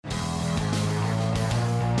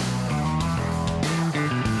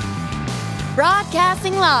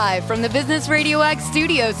Broadcasting live from the Business Radio X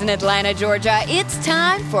studios in Atlanta, Georgia, it's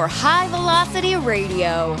time for High Velocity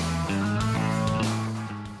Radio.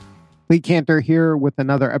 Lee Cantor here with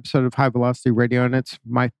another episode of High Velocity Radio, and it's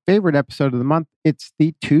my favorite episode of the month. It's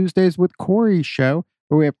the Tuesdays with Corey show,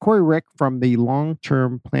 where we have Corey Rick from the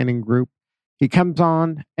Long-Term Planning Group. He comes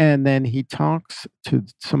on, and then he talks to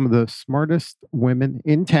some of the smartest women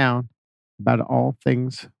in town about all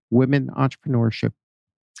things women entrepreneurship.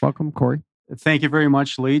 Welcome, Corey. Thank you very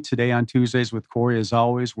much, Lee. Today on Tuesdays with Corey, as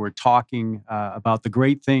always, we're talking about the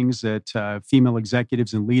great things that female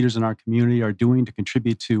executives and leaders in our community are doing to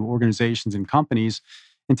contribute to organizations and companies.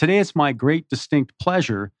 And today it's my great distinct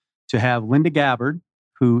pleasure to have Linda Gabbard,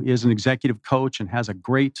 who is an executive coach and has a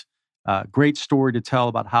great story to tell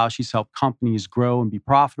about how she's helped companies grow and be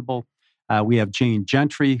profitable. We have Jane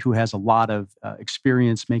Gentry, who has a lot of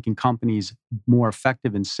experience making companies more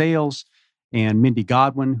effective in sales. And Mindy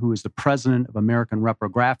Godwin, who is the president of American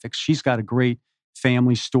Reprographics. She's got a great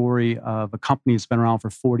family story of a company that's been around for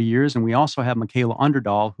 40 years. And we also have Michaela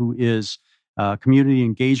Underdahl, who is a community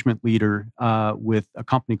engagement leader with a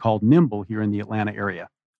company called Nimble here in the Atlanta area.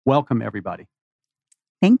 Welcome, everybody.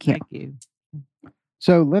 Thank you. Thank you.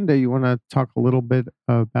 So, Linda, you want to talk a little bit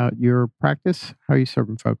about your practice? How are you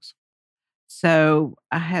serving folks? So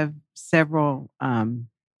I have several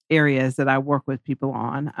areas that I work with people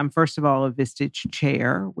on. I'm first of all a Vistage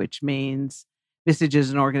chair, which means Vistage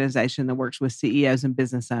is an organization that works with CEOs and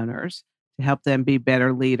business owners to help them be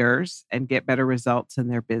better leaders and get better results in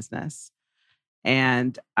their business.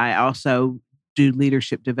 And I also do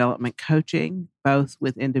leadership development coaching, both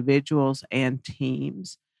with individuals and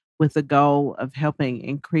teams, with the goal of helping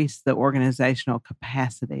increase the organizational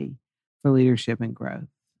capacity for leadership and growth.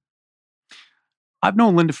 I've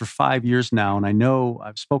known Linda for 5 years now, and I know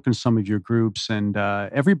I've spoken to some of your groups, and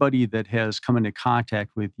everybody that has come into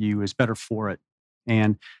contact with you is better for it.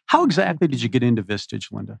 And how exactly did you get into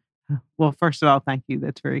Vistage, Linda? Well, first of all, thank you.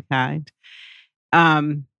 That's very kind.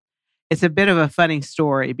 It's a bit of a funny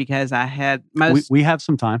story because I had We have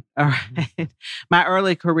some time. All right. My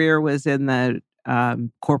early career was in the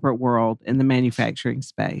corporate world, in the manufacturing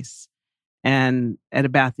space. And at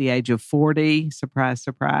about the age of 40, surprise,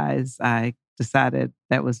 surprise, I decided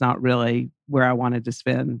that was not really where I wanted to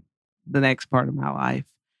spend the next part of my life.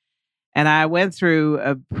 And I went through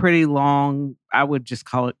a pretty long, I would just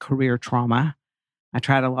call it career trauma. I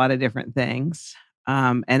tried a lot of different things.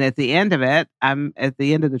 And at the end of it, at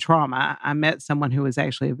the end of the trauma, I met someone who was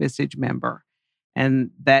actually a Vistage member.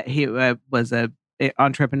 And that he was an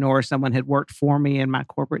entrepreneur. Someone had worked for me in my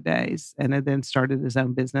corporate days and had then started his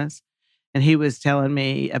own business. And he was telling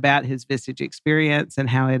me about his Vistage experience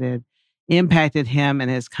and how it had impacted him and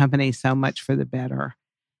his company so much for the better.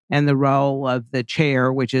 And the role of the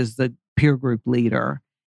chair, which is the peer group leader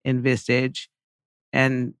in Vistage.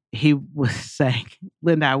 And he was saying,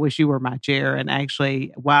 Linda, I wish you were my chair. And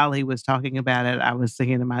actually, while he was talking about it, I was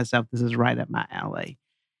thinking to myself, this is right up my alley.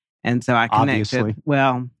 And so I connected. Obviously.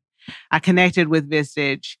 Well, I connected with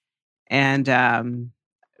Vistage and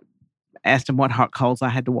asked him what hot coals I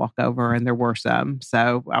had to walk over, and there were some.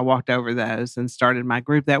 So I walked over those and started my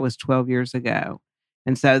group. That was 12 years ago.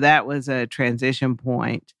 And so that was a transition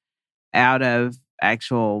point out of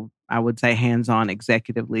actual, I would say, hands-on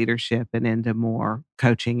executive leadership and into more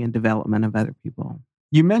coaching and development of other people.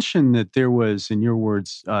 You mentioned that there was, in your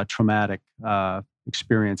words, traumatic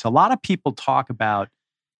experience. A lot of people talk about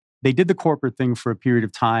they did the corporate thing for a period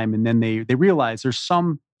of time, and then they realize there's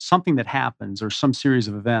something that happens or some series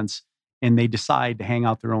of events, and they decide to hang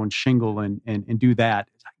out their own shingle and do that.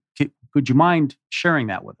 Could you mind sharing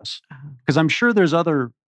that with us? Because I'm sure there's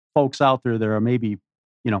other folks out there that are maybe,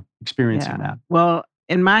 experiencing that. Well,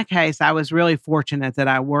 in my case, I was really fortunate that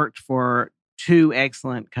I worked for two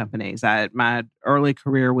excellent companies. My early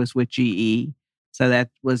career was with GE, so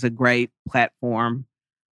that was a great platform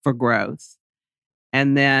for growth.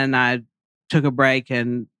 And then I took a break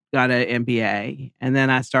and got an MBA. And then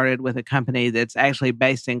I started with a company that's actually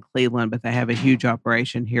based in Cleveland, but they have a huge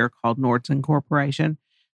operation here called Nordson Corporation.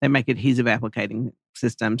 They make adhesive applicating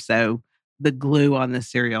systems, so the glue on the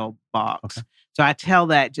cereal box. Okay. So I tell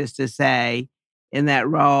that just to say, in that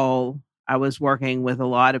role, I was working with a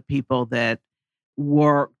lot of people that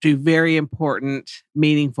do very important,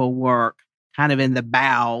 meaningful work kind of in the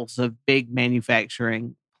bowels of big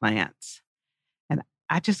manufacturing plants. And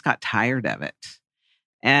I just got tired of it.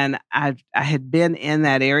 And I had been in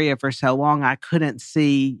that area for so long, I couldn't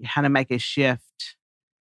see how to make a shift.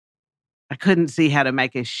 I couldn't see how to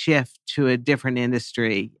make a shift to a different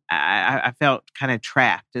industry. I felt kind of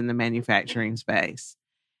trapped in the manufacturing space.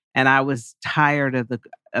 And I was tired of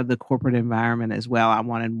of the corporate environment as well. I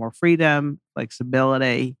wanted more freedom,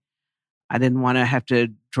 flexibility. I didn't want to have to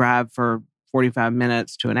drive for 45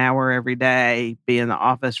 minutes to an hour every day, be in the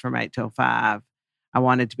office from 8 till 5. I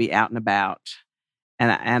wanted to be out and about.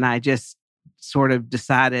 And I just sort of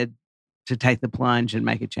decided to take the plunge and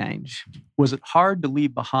make a change. Was it hard to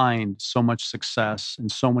leave behind so much success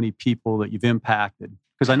and so many people that you've impacted?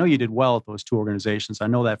 Because I know you did well at those two organizations. I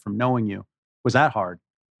know that from knowing you. Was that hard?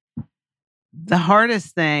 The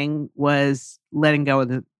hardest thing was letting go of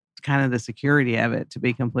the security of it, to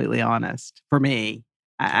be completely honest, for me.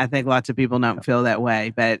 I think lots of people don't feel that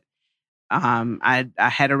way, but I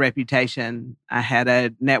had a reputation. I had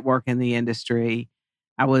a network in the industry.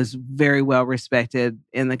 I was very well respected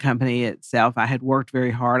in the company itself. I had worked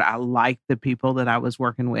very hard. I liked the people that I was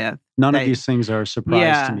working with. None of these things are a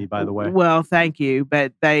surprise to me, by the way. Well, thank you.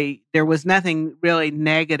 But there was nothing really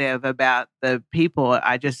negative about the people.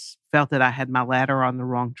 I just felt that I had my ladder on the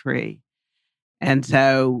wrong tree. And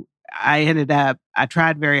so I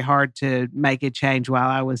tried very hard to make a change while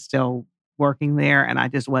I was still working there, and I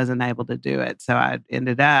just wasn't able to do it. So I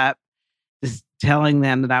ended up just telling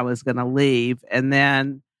them that I was going to leave. And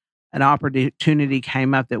then an opportunity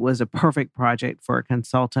came up that was a perfect project for a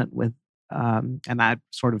consultant with, and I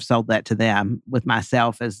sort of sold that to them with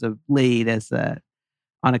myself as the lead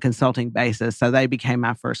on a consulting basis. So they became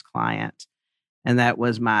my first client. And that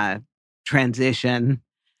was my transition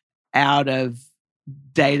out of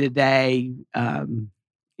day-to-day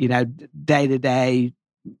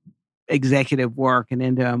executive work and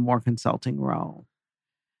into a more consulting role.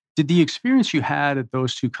 Did the experience you had at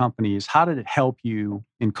those two companies, how did it help you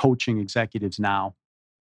in coaching executives now?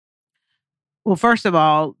 Well, first of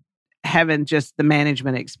all, having just the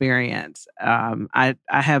management experience, I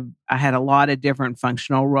had a lot of different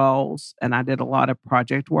functional roles, and I did a lot of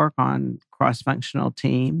project work on cross-functional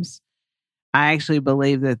teams. I actually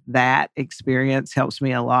believe that experience helps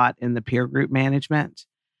me a lot in the peer group management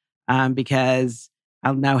because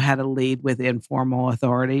I know how to lead with informal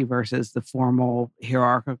authority versus the formal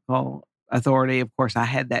hierarchical authority. Of course, I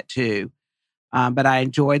had that too. But I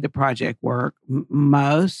enjoyed the project work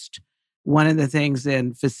most. One of the things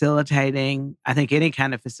in facilitating, I think any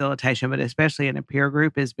kind of facilitation, but especially in a peer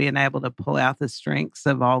group, is being able to pull out the strengths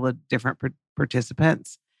of all the different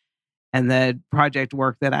participants. And the project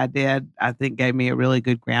work that I did, I think, gave me a really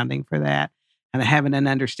good grounding for that. And having an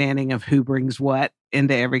understanding of who brings what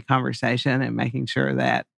into every conversation and making sure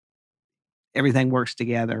that everything works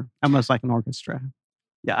together, almost like an orchestra.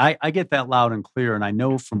 Yeah, I get that loud and clear. And I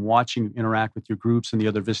know from watching you interact with your groups and the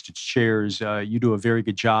other Vistage chairs, you do a very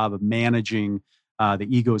good job of managing the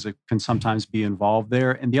egos that can sometimes be involved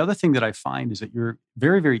there. And the other thing that I find is that you're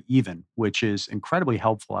very, very even, which is incredibly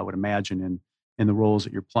helpful, I would imagine, in the roles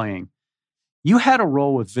that you're playing. You had a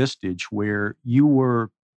role with Vistage where you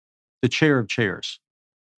were the chair of chairs.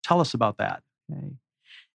 Tell us about that. Okay.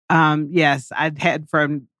 Yes, I'd had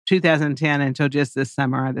from 2010 until just this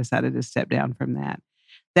summer, I decided to step down from that.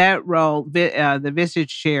 That role, the Vistage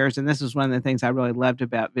chairs, and this is one of the things I really loved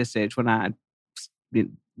about Vistage when I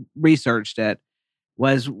researched it,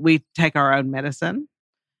 was we take our own medicine.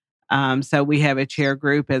 So we have a chair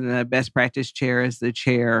group, and the best practice chair is the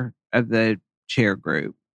chair of the chair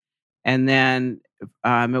group. And then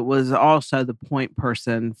it was also the point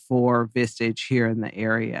person for Vistage here in the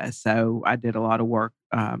area. So I did a lot of work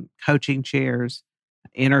coaching chairs,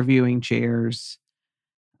 interviewing chairs,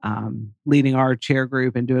 leading our chair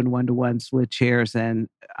group and doing one-to-ones with chairs, and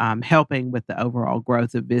helping with the overall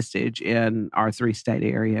growth of Vistage in our 3-state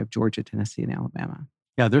area of Georgia, Tennessee, and Alabama.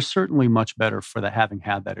 Yeah, they're certainly much better for having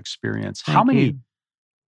had that experience. Thank you.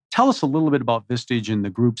 Tell us a little bit about Vistage and the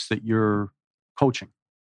groups that you're coaching.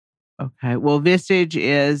 Okay. Well, Vistage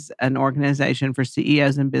is an organization for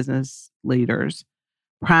CEOs and business leaders,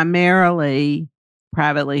 primarily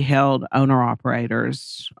privately held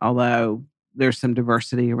owner-operators, although there's some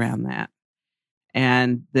diversity around that.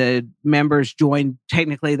 And the members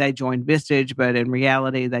technically they join Vistage, but in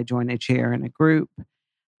reality, they join a chair in a group,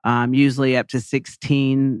 usually up to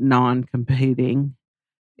 16 non-competing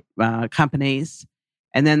companies.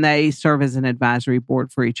 And then they serve as an advisory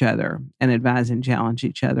board for each other and advise and challenge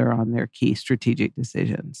each other on their key strategic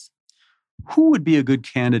decisions. Who would be a good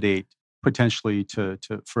candidate potentially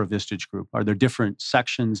for a Vistage group? Are there different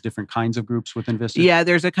sections, different kinds of groups within Vistage? Yeah,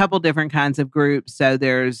 there's a couple different kinds of groups. So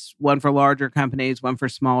there's one for larger companies, one for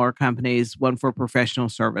smaller companies, one for professional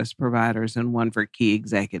service providers, and one for key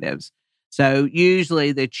executives. So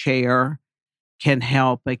usually the chair can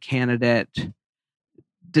help a candidate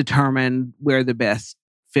determine where the best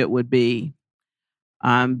fit would be.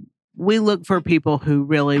 We look for people who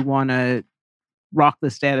really want to rock the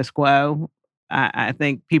status quo. I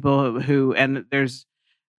think people who,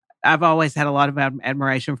 I've always had a lot of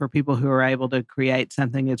admiration for people who are able to create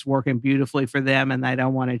something that's working beautifully for them and they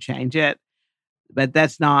don't want to change it. But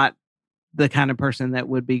that's not the kind of person that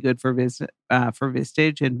would be good for Vistage.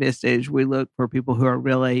 And Vistage, we look for people who are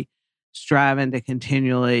really striving to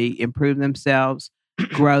continually improve themselves,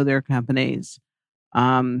 grow their companies.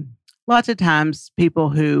 Lots of times, people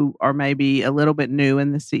who are maybe a little bit new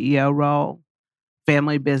in the CEO role,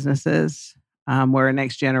 family businesses, where a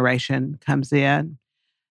next generation comes in,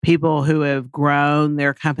 people who have grown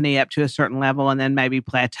their company up to a certain level and then maybe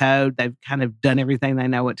plateaued. They've kind of done everything they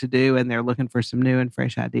know what to do, and they're looking for some new and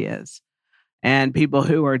fresh ideas. And people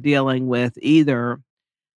who are dealing with either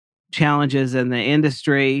challenges in the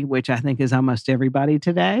industry, which I think is almost everybody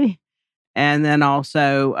today, and then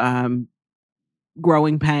also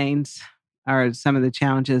growing pains are some of the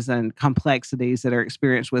challenges and complexities that are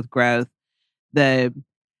experienced with growth. The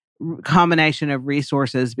combination of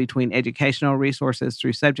resources between educational resources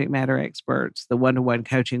through subject matter experts, the one-to-one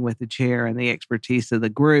coaching with the chair, and the expertise of the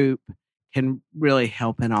group can really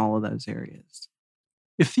help in all of those areas.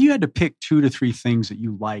 If you had to pick 2 to 3 things that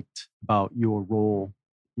you liked about your role,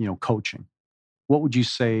 coaching, what would you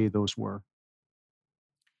say those were?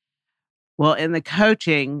 Well, in the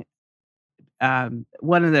coaching,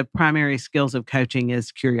 one of the primary skills of coaching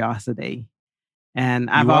is curiosity. And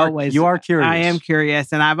you are curious. I am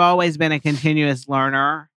curious, and I've always been a continuous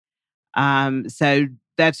learner. So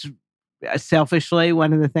that's selfishly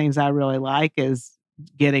one of the things I really like is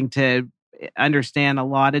getting to understand a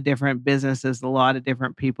lot of different businesses, a lot of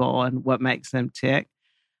different people, and what makes them tick.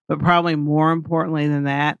 But probably more importantly than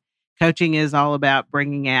that, coaching is all about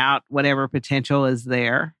bringing out whatever potential is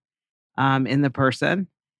there in the person.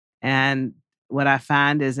 And what I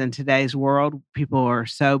find is in today's world, people are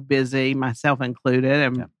so busy, myself included,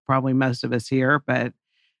 and probably most of us here, but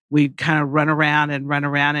we kind of run around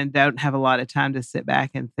and don't have a lot of time to sit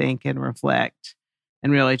back and think and reflect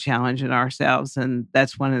and really challenge in ourselves. And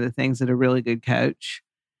that's one of the things that a really good coach,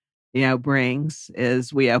 brings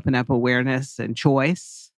is we open up awareness and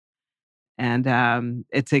choice. And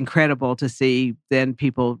it's incredible to see then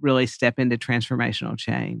people really step into transformational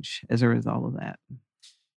change as a result of that.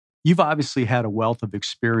 You've obviously had a wealth of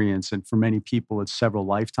experience, and for many people, it's several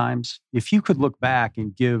lifetimes. If you could look back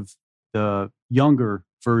and give the younger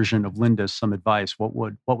version of Linda some advice, what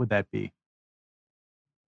would that be?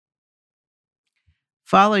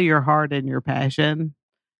 Follow your heart and your passion,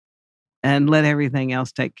 and let everything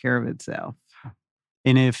else take care of itself.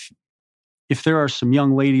 And if there are some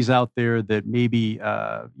young ladies out there that maybe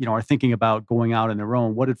are thinking about going out on their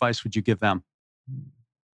own, what advice would you give them?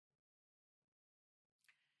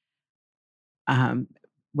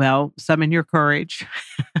 Well, summon your courage.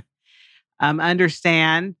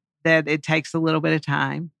 Understand that it takes a little bit of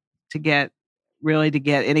time to get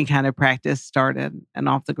any kind of practice started and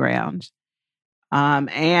off the ground.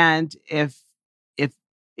 And if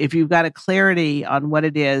you've got a clarity on what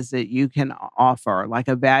it is that you can offer, like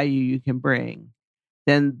a value you can bring,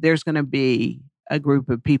 then there's going to be a group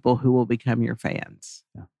of people who will become your fans.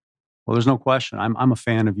 Yeah. Well, there's no question. I'm a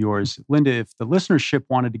fan of yours. Linda, if the listenership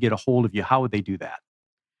wanted to get a hold of you, how would they do that?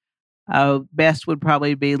 Best would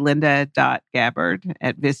probably be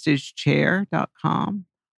linda.gabbard@vistagechair.com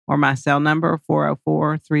or my cell number,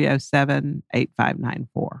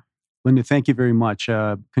 404-307-8594. Linda, thank you very much.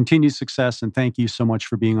 Continued success, and thank you so much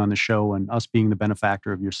for being on the show and us being the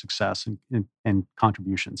benefactor of your success and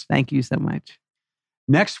contributions. Thank you so much.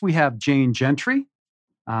 Next, we have Jane Gentry.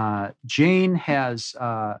 Jane has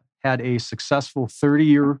had a successful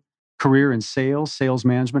 30-year career in sales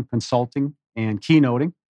management, consulting, and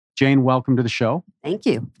keynoting. Jane, welcome to the show. Thank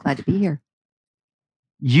you. Glad to be here.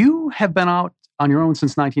 You have been out on your own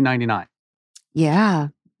since 1999. Yeah.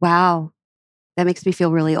 Wow. That makes me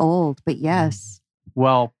feel really old, but yes.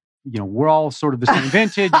 Well, we're all sort of the same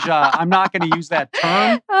vintage. I'm not going to use that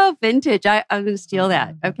term. Oh, vintage. I'm going to steal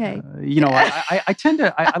that. Okay.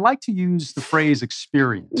 I like to use the phrase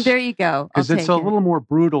experience. There you go. Because it's a little more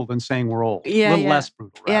brutal than saying we're old. Yeah, a little less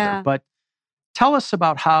brutal, rather. Yeah. But tell us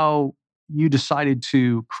about how you decided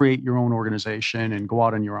to create your own organization and go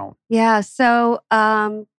out on your own. Yeah. So,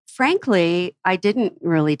 frankly, I didn't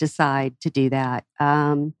really decide to do that.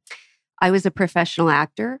 I was a professional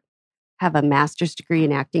actor, have a master's degree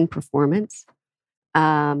in acting performance.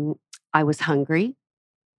 I was hungry.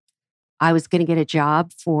 I was going to get a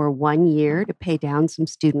job for 1 year to pay down some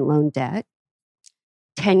student loan debt.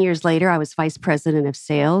 10 years later, I was vice president of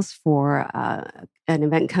sales for an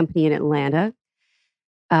event company in Atlanta.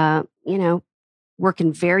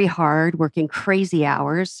 Working very hard, working crazy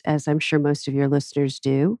hours, as I'm sure most of your listeners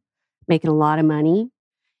do, making a lot of money.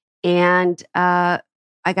 And I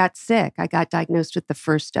got sick. I got diagnosed with the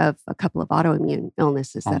first of a couple of autoimmune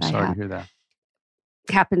illnesses that I have. I'm sorry to hear that.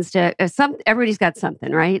 Happens to everybody's got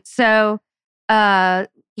something, right? So,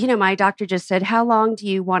 my doctor just said, "How long do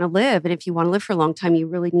you want to live? And if you want to live for a long time, you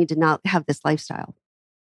really need to not have this lifestyle."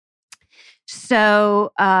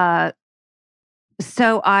 So, I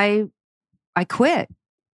quit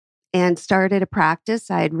and started a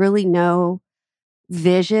practice. I had really no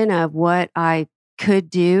vision of what I could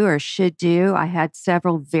do or should do. I had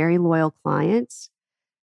several very loyal clients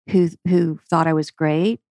who thought I was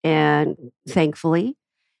great, and thankfully.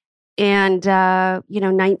 And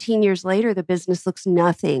 19 years later, the business looks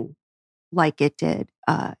nothing like it did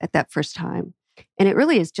at that first time. And it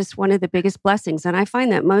really is just one of the biggest blessings. And I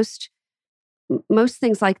find that most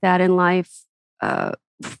things like that in life that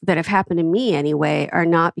have happened to me anyway are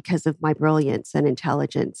not because of my brilliance and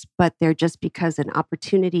intelligence, but they're just because an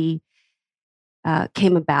opportunity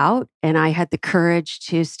came about, and I had the courage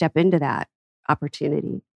to step into that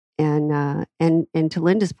opportunity. And to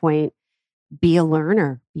Linda's point, be a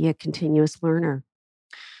learner, be a continuous learner.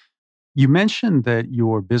 You mentioned that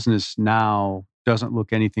your business now doesn't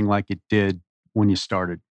look anything like it did when you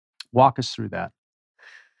started. Walk us through that.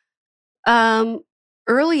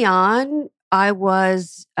 Early on, I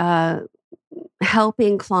was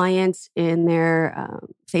helping clients in their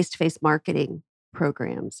face-to-face marketing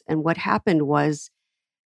programs. And what happened was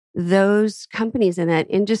those companies in that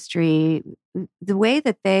industry, the way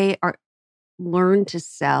that they are learn to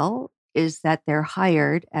sell is that they're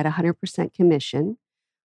hired at 100% commission.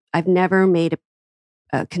 I've never made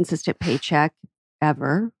a consistent paycheck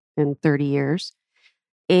ever in 30 years.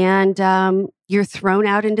 And you're thrown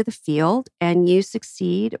out into the field and you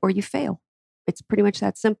succeed or you fail. It's pretty much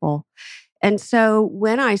that simple. And so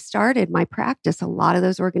when I started my practice, a lot of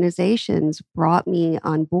those organizations brought me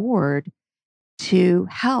on board to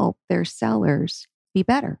help their sellers be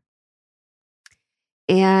better.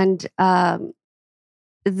 And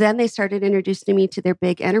then they started introducing me to their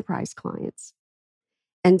big enterprise clients.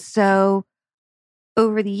 And so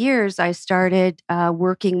over the years, I started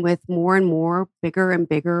working with more and more bigger and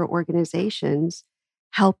bigger organizations,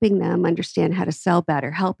 helping them understand how to sell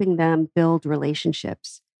better, helping them build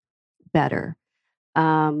relationships better,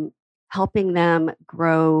 helping them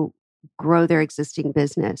grow their existing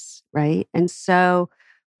business, right? And so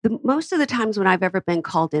most of the times when I've ever been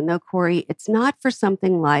called in, though, Corey, it's not for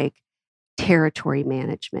something like territory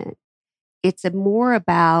management. It's more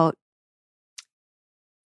about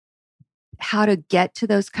how to get to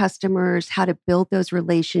those customers, how to build those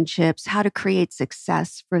relationships, how to create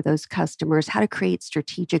success for those customers, how to create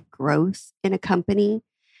strategic growth in a company.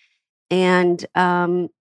 And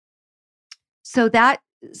so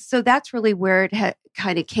that's really where it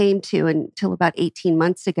kind of came to until about 18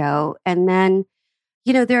 months ago. And then,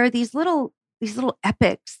 there are these little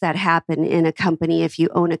epics that happen in a company if you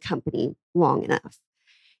own a company long enough.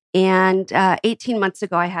 And 18 months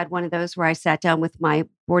ago, I had one of those where I sat down with my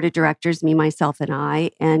board of directors, me, myself, and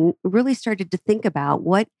I, and really started to think about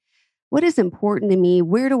what is important to me.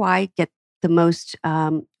 Where do I get the most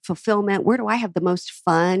fulfillment? Where do I have the most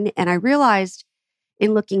fun? And I realized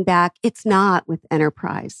in looking back, it's not with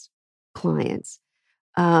enterprise clients.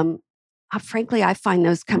 Frankly, I find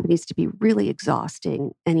those companies to be really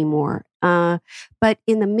exhausting anymore. But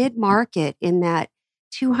in the mid-market, in that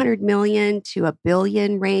 200 million to $1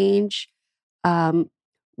 billion range,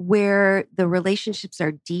 where the relationships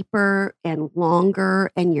are deeper and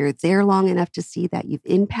longer, and you're there long enough to see that you've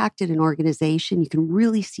impacted an organization, you can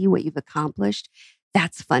really see what you've accomplished.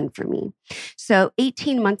 That's fun for me. So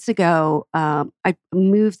 18 months ago, I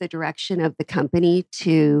moved the direction of the company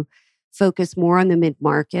to focus more on the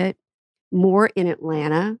mid-market, more in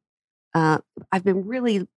Atlanta. I've been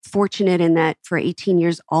really fortunate in that for 18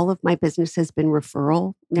 years, all of my business has been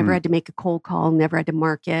referral. Never had to make a cold call, never had to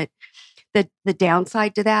market. The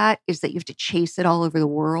downside to that is that you have to chase it all over the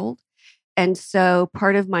world. And so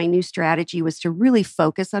part of my new strategy was to really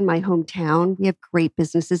focus on my hometown. We have great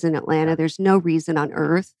businesses in Atlanta. There's no reason on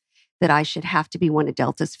earth that I should have to be one of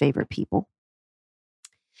Delta's favorite people.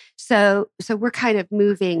 So we're kind of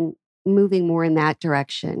moving more in that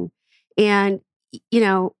direction. And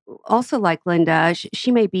also like Linda,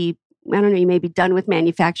 she may be, I don't know, you may be done with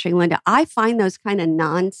manufacturing, Linda. I find those kind of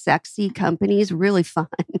non-sexy companies really fun.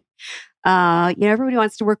 Everybody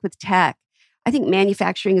wants to work with tech. I think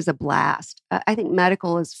manufacturing is a blast. I think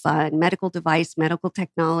medical is fun. Medical device, medical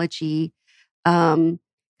technology, kind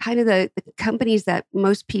of the companies that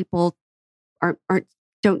most people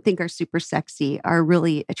don't think are super sexy are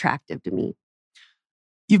really attractive to me.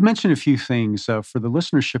 You've mentioned a few things for the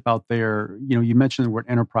listenership out there. You mentioned the word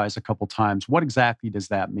enterprise a couple times. What exactly does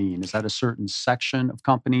that mean? Is that a certain section of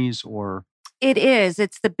companies, or? It is.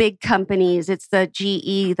 It's the big companies. It's the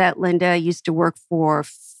GE that Linda used to work for,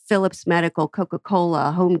 Philips Medical,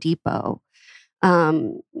 Coca-Cola, Home Depot,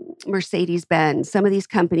 Mercedes-Benz. Some of these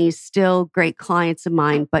companies still great clients of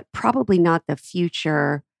mine, but probably not the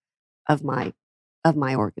future of my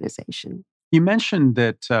organization. You mentioned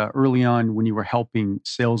that early on when you were helping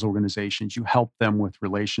sales organizations, you helped them with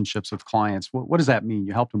relationships with clients. What does that mean?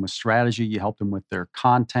 You helped them with strategy, you helped them with their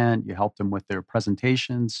content, you helped them with their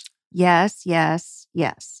presentations? Yes. Yes.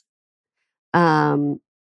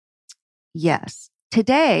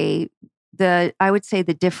 Today, I would say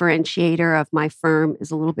the differentiator of my firm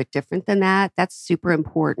is a little bit different than that. That's super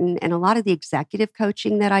important. And a lot of the executive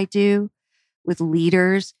coaching that I do with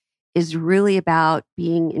leaders is really about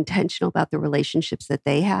being intentional about the relationships that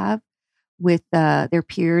they have with their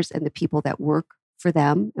peers and the people that work for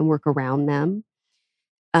them and work around them.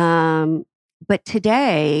 But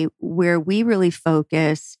today, where we really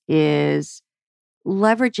focus is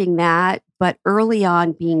leveraging that, but early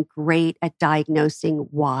on being great at diagnosing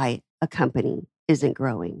why a company isn't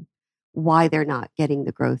growing, why they're not getting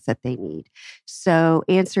the growth that they need. So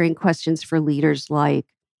answering questions for leaders like,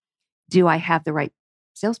 do I have the right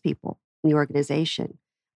salespeople in the organization?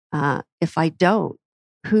 If I don't,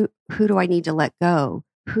 who do I need to let go?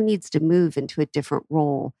 Who needs to move into a different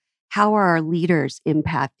role? How are our leaders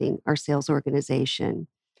impacting our sales organization?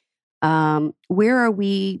 Where are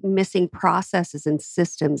we missing processes and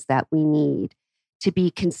systems that we need to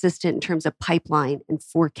be consistent in terms of pipeline and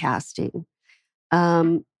forecasting?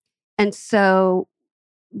 And so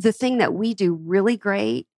the thing that we do really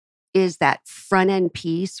great is that front end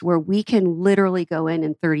piece where we can literally go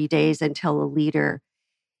in 30 days and tell a leader,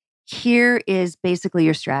 here is basically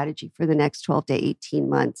your strategy for the next 12 to 18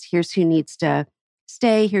 months. Here's who needs to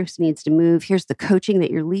stay. Here's who needs to move. Here's the coaching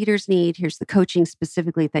that your leaders need. Here's the coaching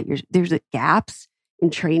specifically that there's gaps in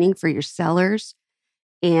training for your sellers.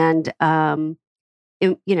 And,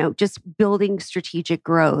 just building strategic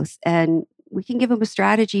growth. And we can give them a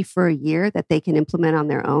strategy for a year that they can implement on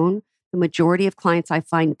their own. The majority of clients I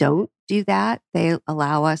find don't do that. They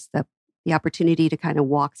allow us the opportunity to kind of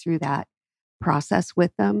walk through that process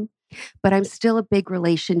with them. But I'm still a big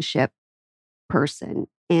relationship person.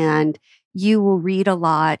 And you will read a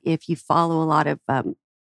lot if you follow a lot of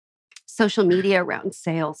social media around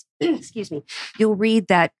sales. Excuse me. You'll read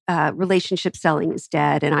that relationship selling is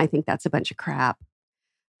dead. And I think that's a bunch of crap.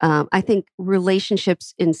 I think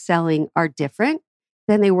relationships in selling are different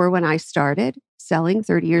than they were when I started selling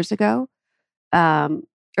 30 years ago. Or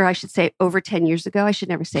I should say over 10 years ago. I should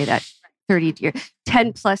never say that.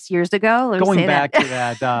 10 plus years ago. Going back to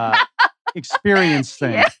that experience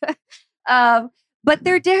thing. Yeah. But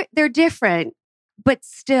they're different, but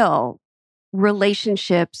still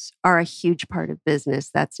relationships are a huge part of business.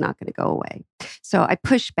 That's not going to go away. So I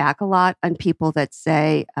push back a lot on people that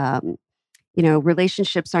say,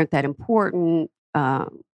 relationships aren't that important.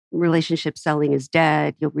 Relationship selling is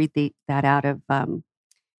dead. You'll read that out of, I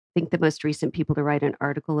think the most recent people to write an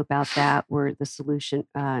article about that were the solution.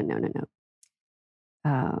 No.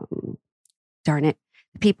 Darn it.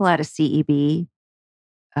 The people out of CEB.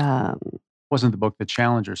 Wasn't the book The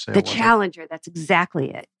Challenger sale? The Challenger. That's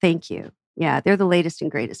exactly it. Thank you. Yeah, they're the latest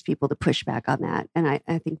and greatest people to push back on that. And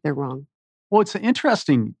I think they're wrong. Well, it's an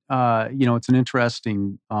interesting,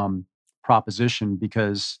 proposition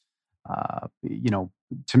because,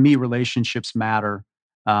 to me, relationships matter.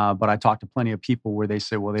 But I talk to plenty of people where they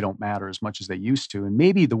say, well, they don't matter as much as they used to. And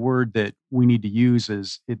maybe the word that we need to use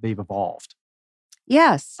is they've evolved.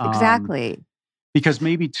 Yes, exactly. Because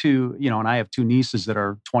maybe and I have two nieces that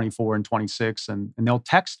are 24 and 26, and they'll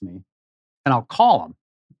text me and I'll call them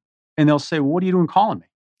and they'll say, well, what are you doing calling me?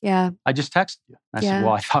 Yeah. I just texted you. And I said,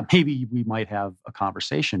 well, I thought maybe we might have a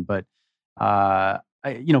conversation. But,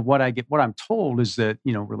 what I'm told is that,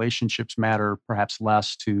 relationships matter perhaps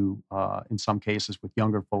less to, in some cases with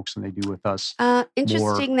younger folks than they do with us.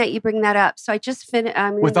 Interesting that you bring that up. So I just finished.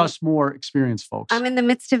 With us more experienced folks. I'm in the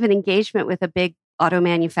midst of an engagement with a big auto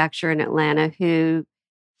manufacturer in Atlanta who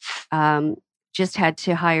just had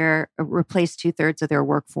to replace 2/3 of their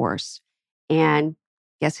workforce. And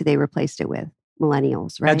guess who they replaced it with?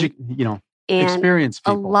 Millennials, right? And experienced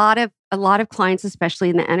people. A lot of clients, especially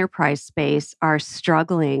in the enterprise space, are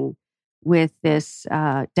struggling with this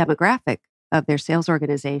demographic of their sales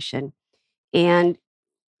organization. And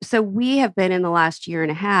so we have been in the last year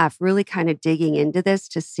and a half really kind of digging into this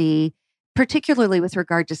to see, particularly with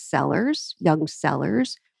regard to sellers, young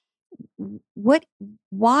sellers,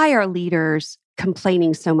 why are leaders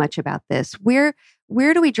complaining so much about this? Where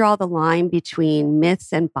where do we draw the line between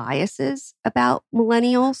myths and biases about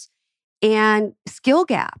millennials and skill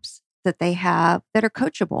gaps that they have that are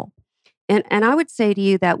coachable? And I would say to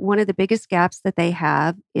you that one of the biggest gaps that they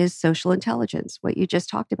have is social intelligence, what you just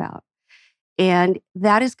talked about. And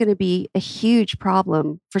that is going to be a huge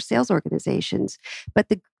problem for sales organizations. But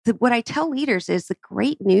what I tell leaders is the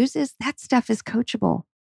great news is that stuff is coachable.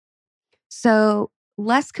 So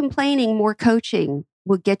less complaining, more coaching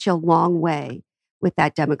will get you a long way with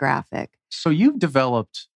that demographic. So you've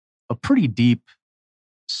developed a pretty deep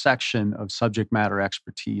section of subject matter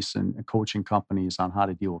expertise in coaching companies on how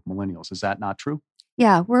to deal with millennials. Is that not true?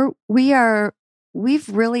 Yeah, we've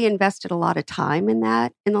really invested a lot of time in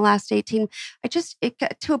that in the last 18. It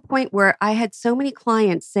got to a point where I had so many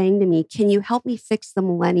clients saying to me, "Can you help me fix the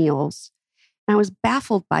millennials?" And I was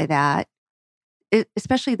baffled by that,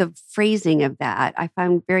 especially the phrasing of that. I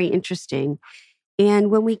found very interesting.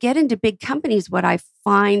 And when we get into big companies, what I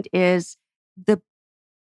find is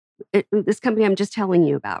this company I'm just telling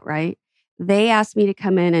you about, right? They asked me to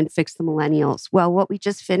come in and fix the millennials. Well, what we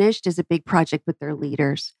just finished is a big project with their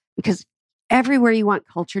leaders, because everywhere you want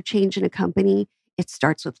culture change in a company, it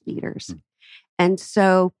starts with leaders. And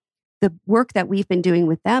so the work that we've been doing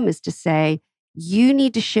with them is to say, you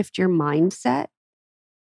need to shift your mindset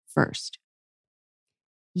first.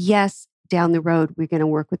 Yes, down the road, we're going to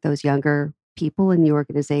work with those younger people in the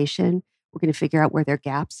organization. We're going to figure out where their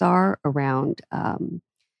gaps are around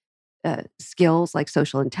skills like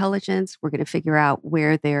social intelligence. We're going to figure out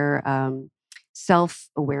where their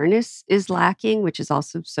self-awareness is lacking, which is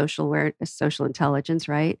also social intelligence,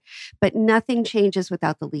 right? But nothing changes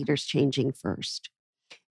without the leaders changing first.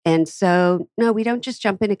 And so, no, we don't just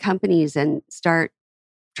jump into companies and start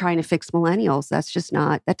trying to fix millennials.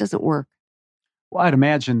 That doesn't work. Well, I'd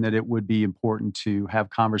imagine that it would be important to have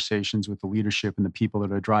conversations with the leadership and the people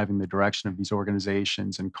that are driving the direction of these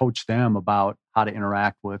organizations and coach them about how to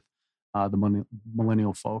interact with the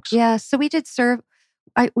millennial folks. Yeah. So we did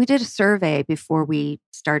a survey before we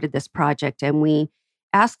started this project, and we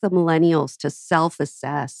asked the millennials to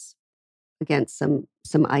self-assess against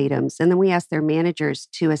some items. And then we asked their managers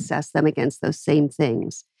to assess them against those same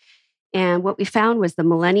things. And what we found was the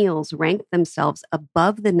millennials ranked themselves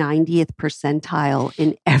above the 90th percentile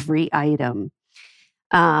in every item.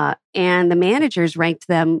 And the managers ranked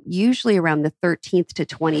them usually around the 13th to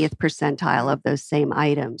 20th percentile of those same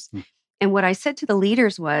items. And what I said to the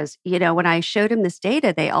leaders was, when I showed them this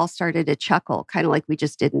data, they all started to chuckle, kind of like we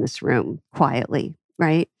just did in this room quietly,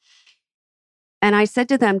 right? And I said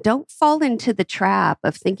to them, don't fall into the trap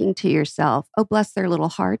of thinking to yourself, oh, bless their little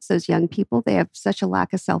hearts, those young people, they have such a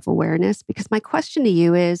lack of self-awareness. Because my question to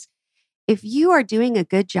you is, if you are doing a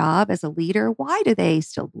good job as a leader, why do they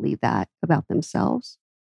still believe that about themselves?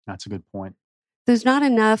 That's a good point. There's not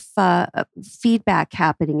enough feedback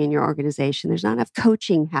happening in your organization. There's not enough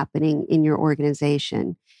coaching happening in your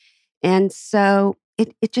organization. And so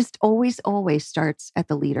it just always starts at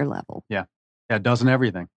the leader level. Yeah, it doesn't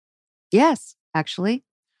everything. Yes, actually.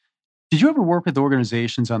 Did you ever work with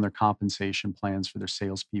organizations on their compensation plans for their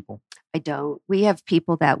salespeople? I don't. We have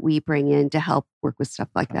people that we bring in to help work with stuff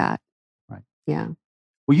like that. Right. Yeah.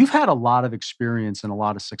 Well, you've had a lot of experience and a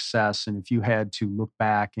lot of success. And if you had to look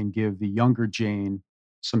back and give the younger Jane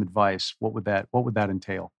some advice, what would that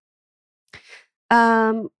entail?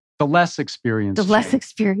 The less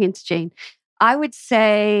experienced Jane. I would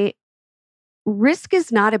say risk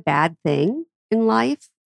is not a bad thing in life.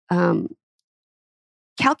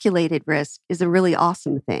 Calculated risk is a really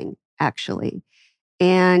awesome thing, actually.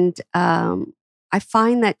 And I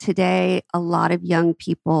find that today a lot of young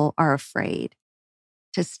people are afraid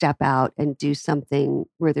to step out and do something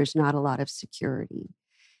where there's not a lot of security.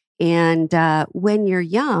 And when you're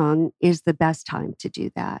young is the best time to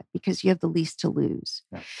do that because you have the least to lose.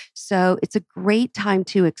 Yeah. So it's a great time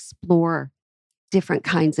to explore different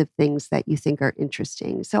kinds of things that you think are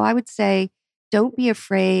interesting. So I would say, don't be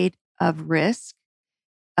afraid of risk.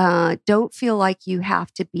 Don't feel like you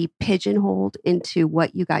have to be pigeonholed into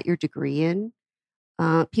what you got your degree in.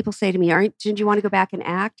 People say to me, did you want to go back and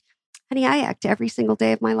act? Honey, I act every single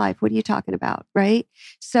day of my life. What are you talking about? Right?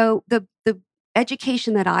 So the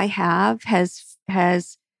education that I have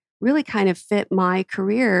has really kind of fit my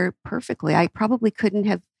career perfectly. I probably couldn't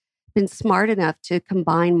have been smart enough to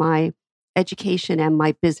combine my education and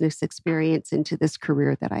my business experience into this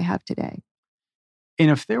career that I have today. And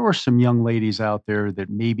if there were some young ladies out there that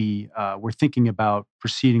maybe were thinking about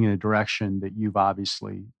proceeding in a direction that you've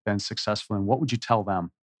obviously been successful in, what would you tell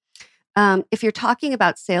them? If you're talking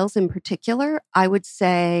about sales in particular, I would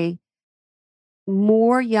say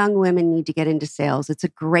more young women need to get into sales. It's a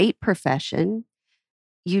great profession.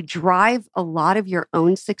 You drive a lot of your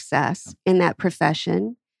own success in that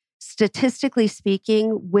profession. Statistically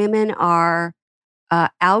speaking, women are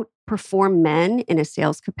outperform men in a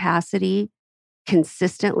sales capacity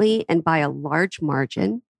consistently and by a large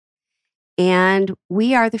margin. And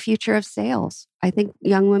we are the future of sales. I think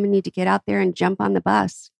young women need to get out there and jump on the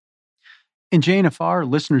bus. And Jane, if our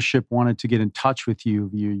listenership wanted to get in touch with you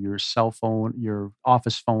via your cell phone, your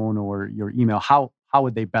office phone, or your email, how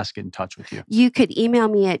would they best get in touch with you? You could email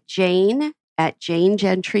me at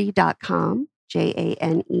jane@janegentry.com,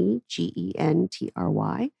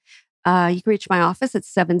 JANEGENTRY. You can reach my office at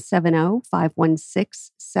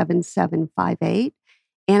 770-516-7758.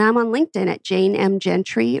 And I'm on LinkedIn at Jane M.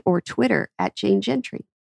 Gentry or Twitter at Jane Gentry.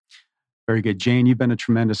 Very good. Jane, you've been a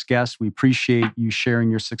tremendous guest. We appreciate you sharing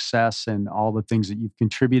your success and all the things that you've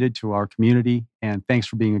contributed to our community. And thanks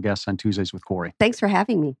for being a guest on Tuesdays with Corey. Thanks for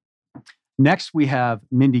having me. Next, we have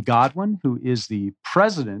Mindy Godwin, who is the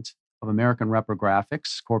president of American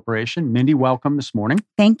Reprographics Corporation. Mindy, welcome this morning.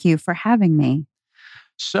 Thank you for having me.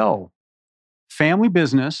 So, family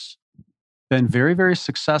business, been very, very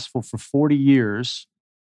successful for 40 years,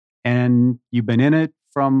 and you've been in it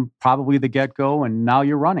from probably the get-go, and now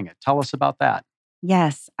you're running it. Tell us about that.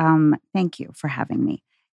 Yes, thank you for having me.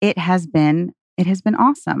 It has been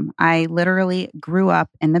awesome. I literally grew up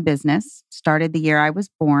in the business, started the year I was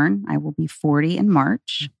born. I will be 40 in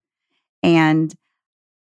March. And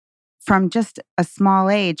from just a small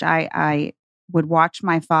age, I would watch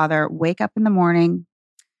my father wake up in the morning.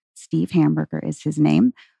 Steve Hamburger is his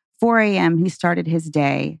name. 4 a.m., he started his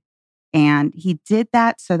day. And he did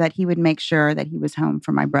that so that he would make sure that he was home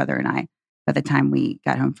for my brother and I by the time we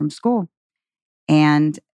got home from school.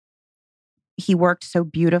 And he worked so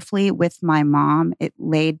beautifully with my mom. It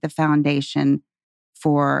laid the foundation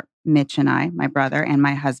for Mitch and I, my brother, and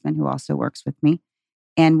my husband, who also works with me.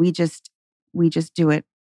 And we just do it,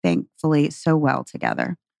 thankfully, so well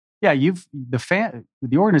together. Yeah,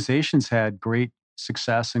 the organization's had great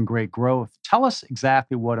success and great growth. Tell us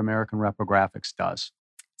exactly what American Reprographics does.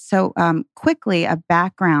 So quickly, a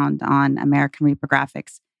background on American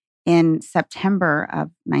Reprographics. In September of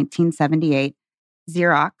 1978,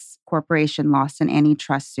 Xerox Corporation lost an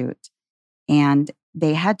antitrust suit, and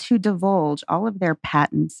they had to divulge all of their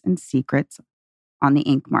patents and secrets on the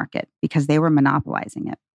ink market because they were monopolizing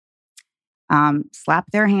it.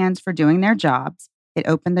 Slapped their hands for doing their jobs. It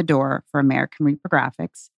opened the door for American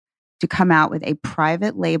Reprographics to come out with a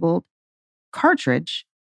private labeled cartridge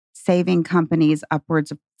saving companies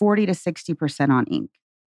upwards of 40 to 60% on ink.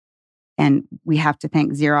 And we have to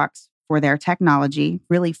thank Xerox for their technology,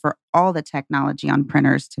 really for all the technology on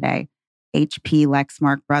printers today. HP,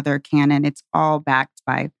 Lexmark, Brother, Canon, it's all backed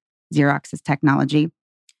by Xerox's technology.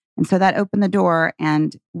 And so that opened the door,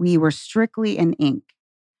 and we were strictly in ink.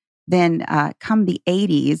 Then come the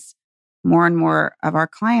 80s, more and more of our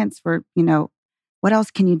clients were, what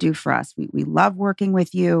else can you do for us? We love working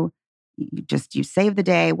with you. You save the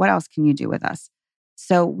day. What else can you do with us?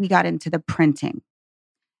 So we got into the printing,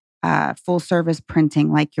 full service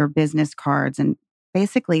printing, like your business cards. And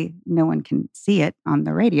basically, no one can see it on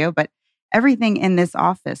the radio, but everything in this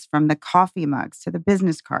office, from the coffee mugs to the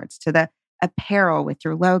business cards to the apparel with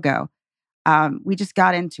your logo, we just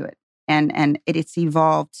got into it. And it's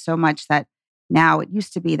evolved so much that now it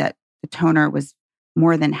used to be that the toner was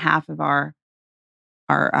more than half of our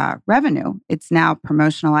revenue. It's now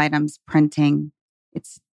promotional items, printing.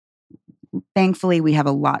 Thankfully, we have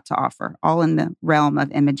a lot to offer, all in the realm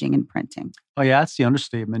of imaging and printing. Oh yeah, that's the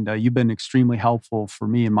understatement. You've been extremely helpful for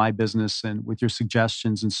me in my business and with your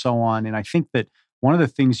suggestions and so on. And I think that one of the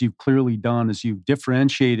things you've clearly done is you've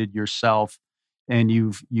differentiated yourself and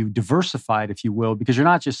you've diversified, if you will, because you're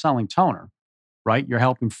not just selling toner, right? You're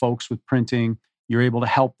helping folks with printing. You're able to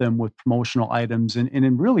help them with promotional items,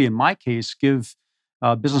 and really, in my case, give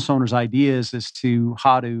business owners ideas as to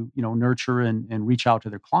how to, nurture and reach out to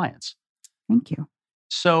their clients. Thank you.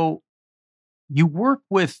 So you work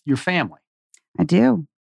with your family. I do.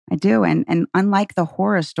 And unlike the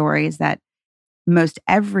horror stories that most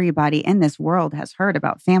everybody in this world has heard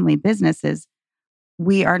about family businesses,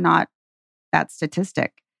 we are not that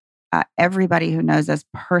statistic. Everybody who knows us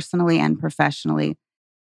personally and professionally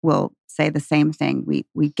will say the same thing.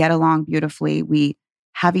 We get along beautifully. We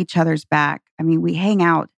have each other's back. I mean, we hang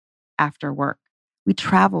out after work. We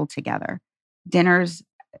travel together. Dinners.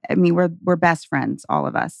 I mean, we're best friends, all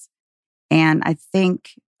of us. And I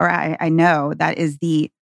think, or I know, that is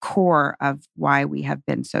the core of why we have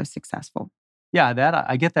been so successful. Yeah, that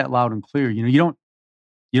I get that loud and clear. You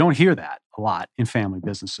don't hear that a lot in family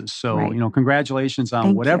businesses. So, right. Congratulations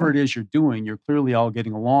on whatever it is you're doing. You're clearly all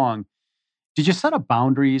getting along. Did you set up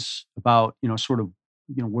boundaries about, sort of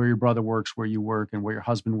where your brother works, where you work, and where your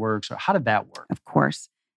husband works? Or how did that work? Of course.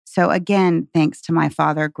 So again, thanks to my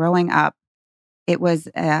father, growing up, it was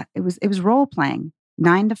role playing.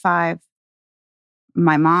 9 to 5.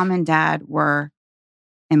 My mom and dad were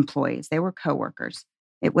employees. They were coworkers.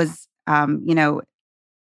 It was,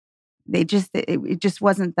 it just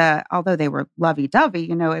wasn't although they were lovey dovey,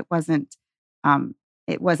 it wasn't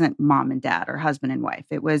mom and dad or husband and wife.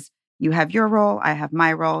 It was, you have your role, I have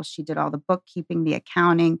my role. She did all the bookkeeping, the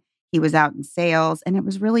accounting. He was out in sales, and it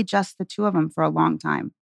was really just the two of them for a long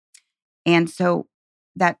time. And so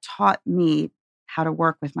that taught me how to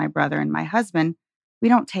work with my brother and my husband. We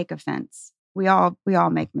don't take offense. We all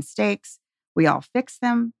make mistakes. We all fix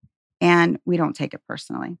them, and we don't take it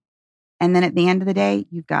personally. And then at the end of the day,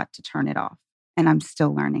 you've got to turn it off. And I'm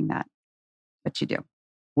still learning that, but you do.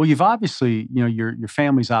 Well, you've obviously, your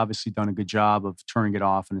family's obviously done a good job of turning it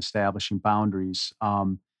off and establishing boundaries.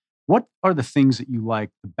 What are the things that you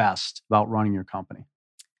like the best about running your company?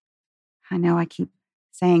 I know I keep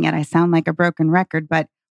saying it. I sound like a broken record, but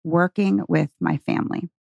working with my family.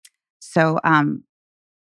 So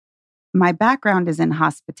my background is in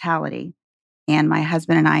hospitality, and my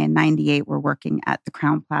husband and I in 98 were working at the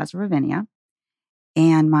Crowne Plaza Ravinia.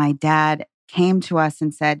 And my dad came to us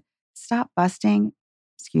and said, stop busting,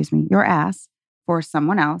 your ass for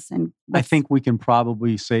someone else. And I think we can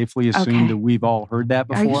probably safely assume that we've all heard that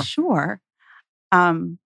before. Are you sure?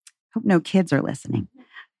 Hope no kids are listening.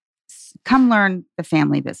 Come learn the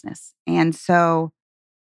family business. And so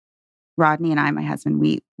Rodney and I, my husband,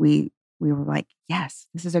 we were like, yes,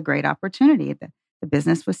 this is a great opportunity. The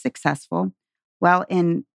business was successful. Well,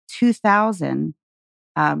 in 2000,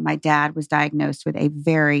 my dad was diagnosed with a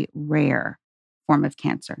very rare form of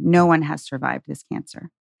cancer. No one has survived this cancer.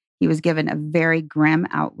 He was given a very grim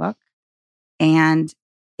outlook, and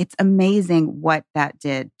it's amazing what that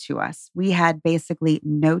did to us. We had basically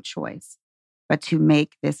no choice but to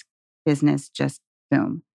make this business just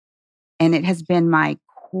boom. And it has been my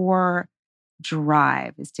core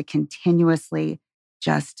drive is to continuously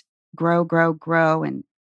just grow. And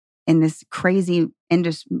in this crazy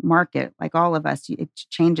industry market, like all of us, it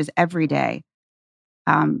changes every day.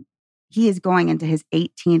 He is going into his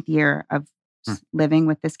 18th year of living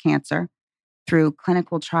with this cancer through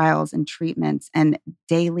clinical trials and treatments and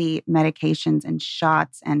daily medications and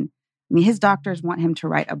shots. And I mean, his doctors want him to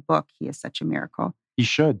write a book. He is such a miracle. He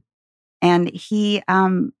should. And he,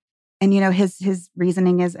 his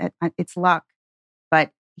reasoning is it's luck,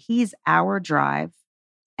 but he's our drive,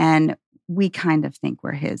 and we kind of think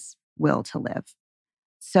we're his will to live.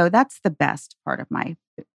 So that's the best part of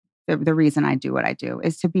the reason I do what I do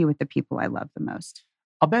is to be with the people I love the most.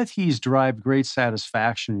 I'll bet he's derived great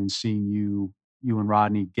satisfaction in seeing you and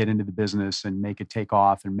Rodney get into the business and make it take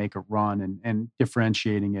off and make it run and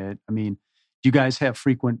differentiating it. I mean, do you guys have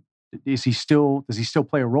does he still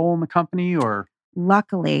play a role in the company or?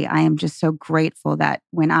 Luckily, I am just so grateful that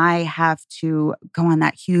when I have to go on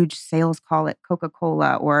that huge sales call at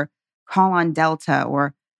Coca-Cola or call on Delta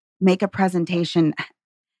or make a presentation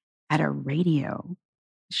at a radio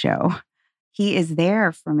show, he is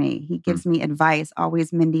there for me. He gives me advice.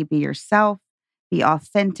 Always, Mindy, be yourself, be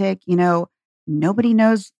authentic. Nobody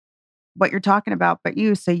knows what you're talking about but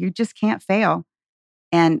you, so you just can't fail.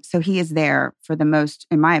 And so he is there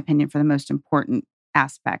in my opinion, for the most important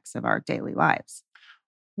aspects of our daily lives.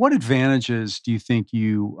 What advantages do you think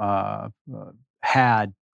you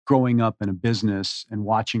had growing up in a business and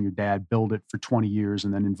watching your dad build it for 20 years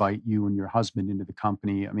and then invite you and your husband into the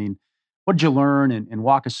company? I mean, what did you learn? And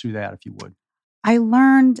walk us through that, if you would. I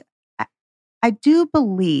learned, I do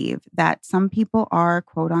believe that some people are,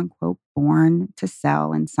 quote unquote, born to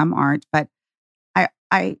sell and some aren't, but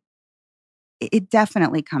it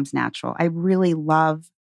definitely comes natural. I really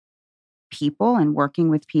love people and working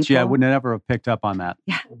with people. Gee, I would never have picked up on that.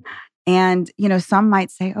 Yeah. And, some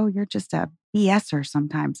might say, oh, you're just a BSer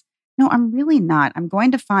sometimes. No, I'm really not. I'm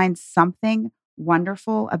going to find something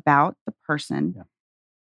wonderful about the person,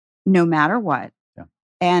 no matter what. Yeah.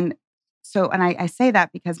 And so, and I say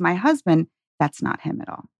that because my husband, that's not him at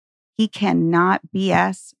all. He cannot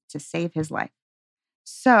BS to save his life.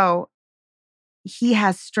 So he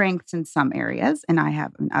has strengths in some areas and I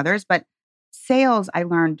have in others, but sales, I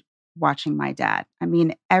learned watching my dad. I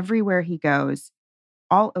mean, everywhere he goes,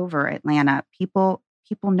 all over Atlanta, people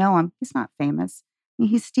know him. He's not famous. I mean,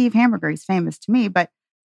 he's Steve Hamburger. He's famous to me, but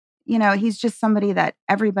he's just somebody that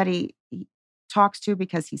everybody talks to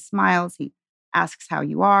because he smiles. He asks how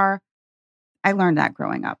you are. I learned that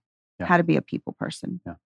growing up, how to be a people person.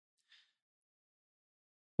 Yeah.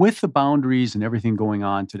 With the boundaries and everything going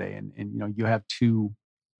on today, and you have 2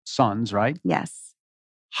 sons, right? Yes.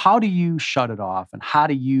 How do you shut it off, and how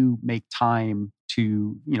do you make time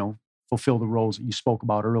to, fulfill the roles that you spoke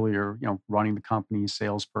about earlier, running the company,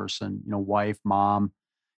 salesperson, wife, mom,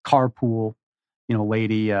 carpool,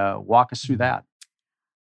 lady, walk us through that.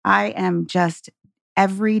 I am just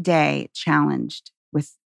every day challenged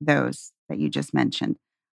with those that you just mentioned.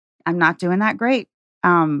 I'm not doing that great.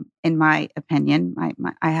 In my opinion,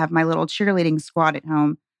 I have my little cheerleading squad at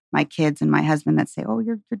home, my kids and my husband that say, "Oh,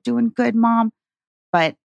 you're doing good, Mom."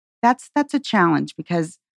 But that's a challenge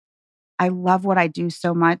because I love what I do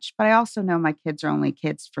so much, but I also know my kids are only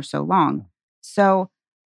kids for so long. So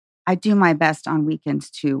I do my best on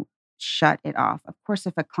weekends to shut it off. Of course,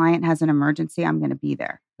 if a client has an emergency, I'm going to be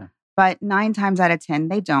there. Yeah. But 9 times out of 10,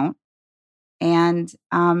 they don't. And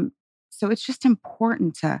so it's just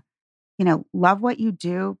important to, love what you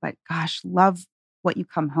do, but gosh, love what you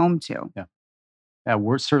come home to. Yeah,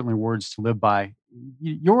 certainly words to live by.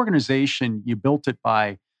 Your organization, you built it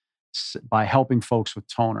by helping folks with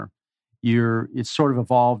toner. It's sort of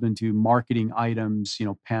evolved into marketing items,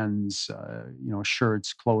 pens,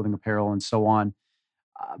 shirts, clothing, apparel, and so on.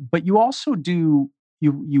 But you also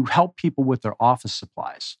you help people with their office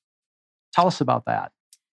supplies. Tell us about that.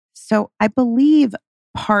 So I believe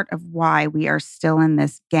part of why we are still in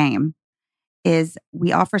this game is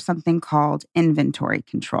we offer something called inventory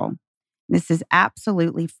control. This is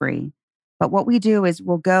absolutely free. But what we do is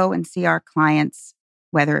we'll go and see our clients,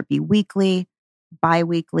 whether it be weekly,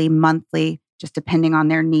 bi-weekly, monthly, just depending on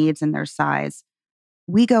their needs and their size.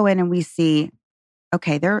 We go in and we see,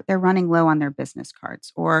 okay, they're running low on their business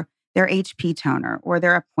cards or their HP toner or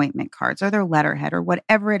their appointment cards or their letterhead or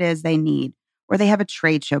whatever it is they need, or they have a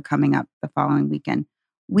trade show coming up the following weekend.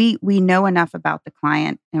 We know enough about the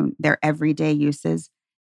client and their everyday uses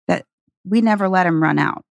that we never let them run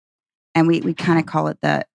out. And we kind of call it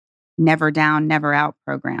the never down, never out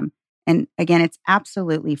program. And again, it's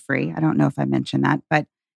absolutely free. I don't know if I mentioned that, but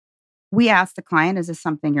we ask the client, is this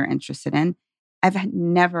something you're interested in? I've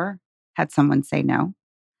never had someone say no.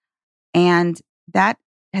 And that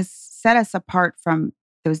has set us apart from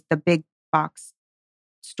the big box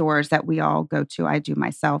stores that we all go to. I do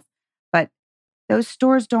myself. But those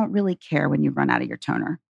stores don't really care when you run out of your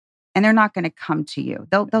toner. And they're not going to come to you.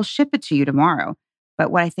 They'll ship it to you tomorrow.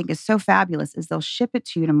 But what I think is so fabulous is they'll ship it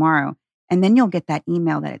to you tomorrow. And then you'll get that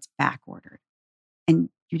email that it's back ordered. And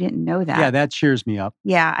you didn't know that. Yeah, that cheers me up.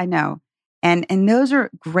 Yeah, I know. And those are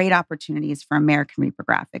great opportunities for American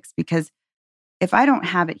Reprographics because if I don't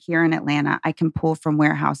have it here in Atlanta, I can pull from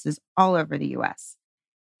warehouses all over the US.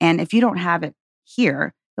 And if you don't have it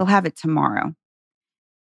here, they'll have it tomorrow.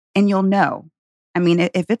 And you'll know. I mean,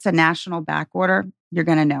 if it's a national back order, you're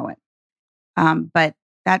going to know it. But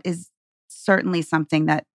that is certainly something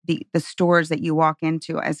that the stores that you walk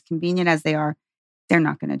into, as convenient as they are, they're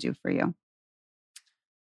not going to do for you.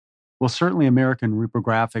 Well, certainly American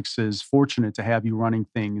Reprographics is fortunate to have you running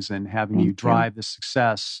things and having you drive the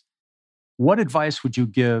success. What advice would you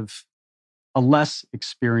give a less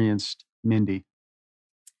experienced Mindy?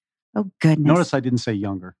 Oh, goodness. Notice I didn't say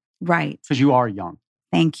younger. Right. Because you are young.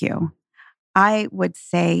 Thank you. I would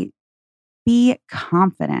say be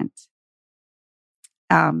confident.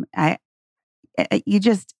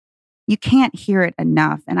 You can't hear it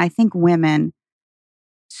enough. And I think women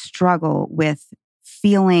struggle with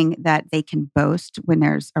feeling that they can boast when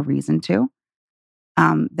there's a reason to.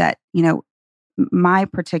 My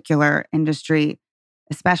particular industry,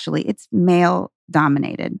 especially, it's male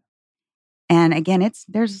dominated. And again,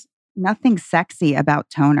 there's nothing sexy about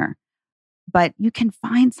toner, but you can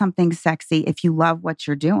find something sexy if you love what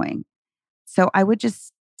you're doing. So I would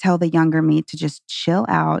just tell the younger me to just chill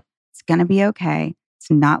out. It's going to be okay. It's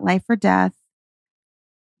not life or death.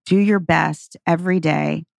 Do your best every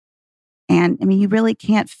day. And I mean, you really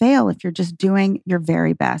can't fail if you're just doing your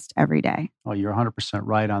very best every day. Oh, you're 100%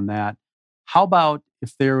 right on that. How about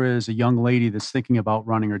if there is a young lady that's thinking about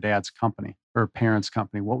running her dad's company or her parents'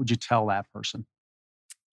 company? What would you tell that person?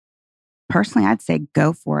 Personally, I'd say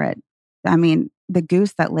go for it. I mean, the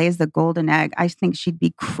goose that lays the golden egg, I think she'd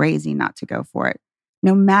be crazy not to go for it.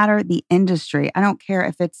 No matter the industry, I don't care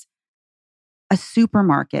if it's a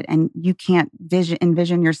supermarket and you can't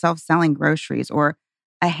envision yourself selling groceries, or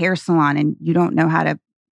a hair salon and you don't know how to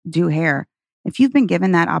do hair. If you've been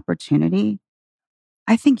given that opportunity,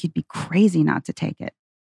 I think you'd be crazy not to take it.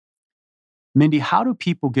 Mindy, how do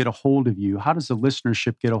people get a hold of you? How does the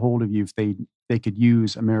listenership get a hold of you if they could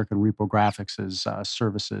use American Reprographics'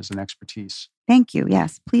 services and expertise? Thank you.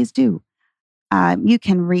 Yes, please do. You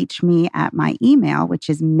can reach me at my email, which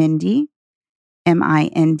is Mindy,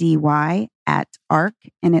 MINDY, at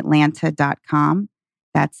arcinatlanta.com.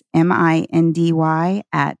 That's MINDY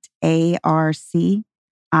at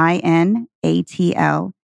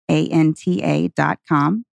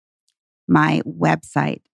INATLANTA.com. My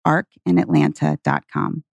website,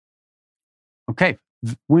 arcinAtlanta.com. Okay.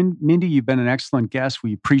 Mindy, you've been an excellent guest.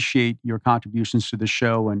 We appreciate your contributions to the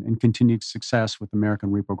show and continued success with American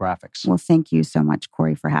Reprographics. Well, thank you so much,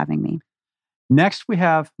 Corey, for having me. Next, we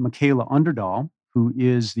have Michaela Underdahl, who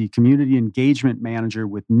is the Community Engagement Manager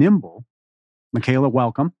with Nimble. Michaela,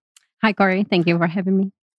 welcome. Hi, Corey. Thank you for having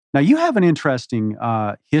me. Now, you have an interesting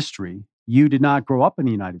history. You did not grow up in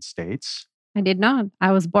the United States. I did not.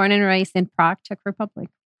 I was born and raised in Prague, Czech Republic.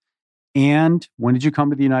 And when did you come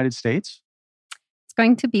to the United States? It's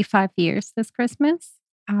going to be 5 years this Christmas.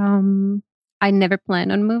 I never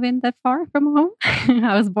planned on moving that far from home.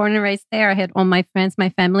 I was born and raised there. I had all my friends, my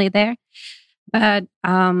family there. But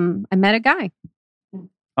I met a guy.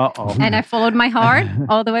 Uh-oh. And I followed my heart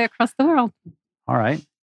all the way across the world. All right.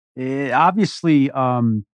 Obviously,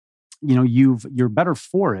 you're better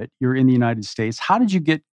for it. You're in the United States. How did you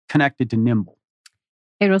get connected to Nimble?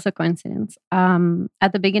 It was a coincidence.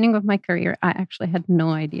 At the beginning of my career, I actually had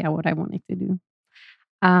no idea what I wanted to do.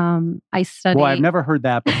 I studied... Well, I've never heard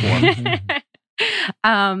that before.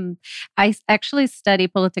 I actually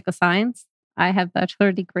studied political science. I have a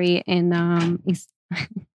bachelor degree in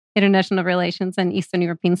international relations and Eastern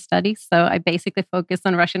European studies. So I basically focused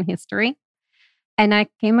on Russian history. And I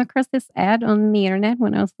came across this ad on the internet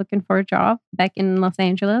when I was looking for a job back in Los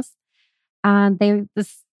Angeles.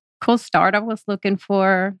 This cool startup was looking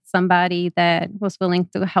for somebody that was willing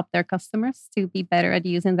to help their customers to be better at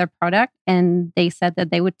using their product. And they said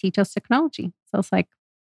that they would teach us technology. So I was like,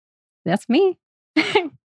 that's me.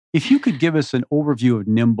 If you could give us an overview of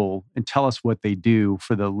Nimble and tell us what they do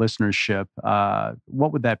for the listenership,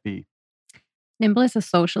 what would that be? Nimble is a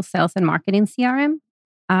social sales and marketing CRM.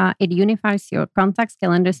 It unifies your contacts,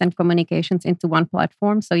 calendars, and communications into one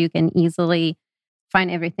platform so you can easily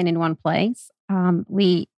find everything in one place.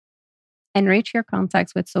 We enrich your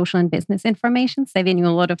contacts with social and business information, saving you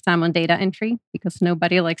a lot of time on data entry because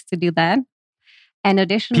nobody likes to do that. And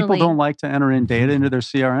additionally... People don't like to enter in data into their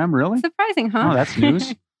CRM, really? Surprising, huh? Oh, that's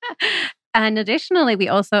news. And additionally, we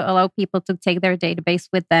also allow people to take their database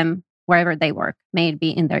with them wherever they work, may it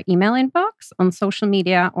be in their email inbox, on social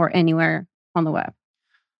media, or anywhere on the web.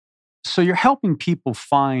 So you're helping people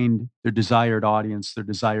find their desired audience, their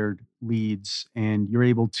desired leads, and you're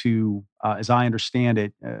able to, as I understand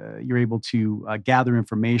it, you're able to gather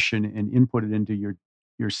information and input it into your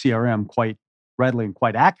CRM quite readily and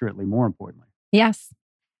quite accurately, more importantly. Yes.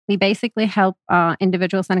 We basically help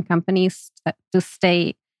individuals and companies to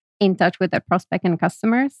stay in touch with their prospect and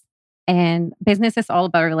customers. And business is all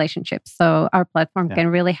about relationships. So our platform can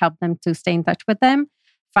really help them to stay in touch with them,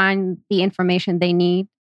 find the information they need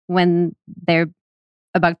when they're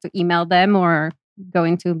about to email them or go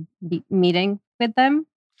into meeting with them.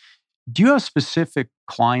 Do you have a specific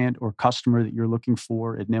client or customer that you're looking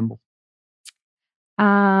for at Nimble?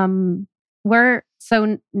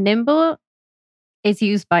 Nimble is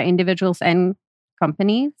used by individuals and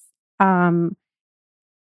companies.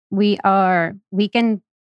 We can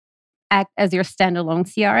act as your standalone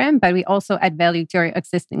CRM, but we also add value to your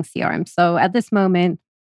existing CRM. So at this moment,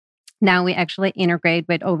 now we actually integrate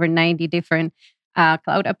with over 90 different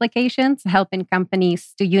cloud applications, helping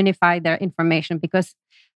companies to unify their information. Because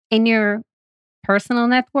in your personal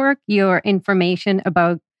network, your information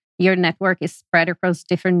about your network is spread across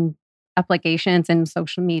different applications and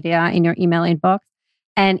social media, in your email inbox,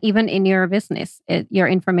 and even in your business. Your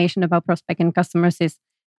information about prospect and customers is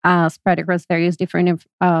spread across various different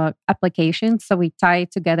applications. So we tie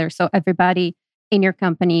it together so everybody in your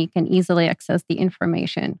company can easily access the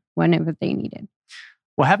information whenever they need it.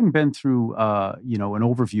 Well, having been through an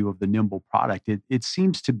overview of the Nimble product, it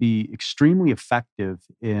seems to be extremely effective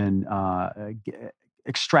in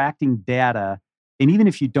extracting data. And even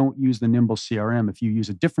if you don't use the Nimble CRM, if you use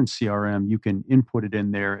a different CRM, you can input it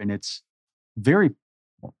in there, and it's very.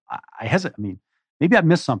 Maybe I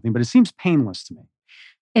missed something, but it seems painless to me.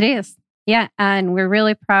 It is, yeah, and we're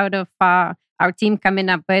really proud of our team coming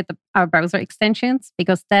up with our browser extensions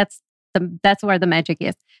because that's where the magic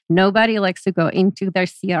is. Nobody likes to go into their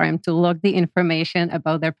CRM to log the information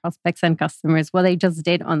about their prospects and customers, what they just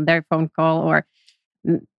did on their phone call, or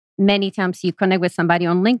many times you connect with somebody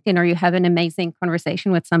on LinkedIn or you have an amazing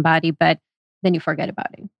conversation with somebody, but then you forget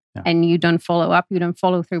about it. Yeah. And you don't follow up, you don't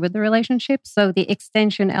follow through with the relationship. So the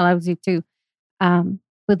extension allows you to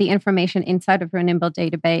put the information inside of your Nimble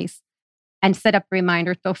database and set up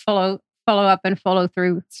reminders to follow up and follow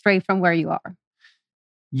through straight from where you are.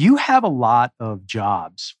 You have a lot of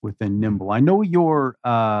jobs within Nimble. I know your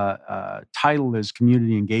title is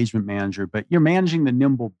Community Engagement Manager, but you're managing the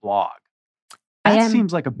Nimble blog. That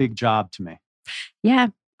seems like a big job to me. Yeah.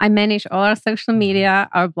 I manage all our social media,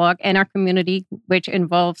 our blog, and our community, which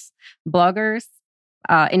involves bloggers,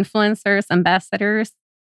 influencers, ambassadors,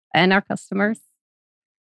 and our customers.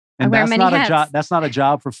 And that's not a job. That's not a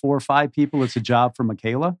job for 4 or 5 people. It's a job for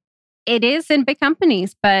Michaela. It is in big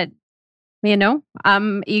companies, but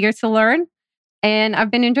I'm eager to learn, and I've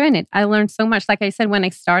been enjoying it. I learned so much. Like I said, when I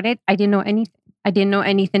started, I didn't know anything. I didn't know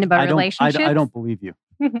anything about relationships. I don't believe you.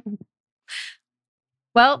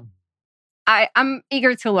 Well, I'm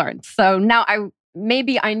eager to learn. So now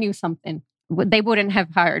maybe I knew something. They wouldn't have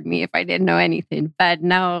hired me if I didn't know anything, but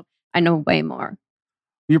now I know way more.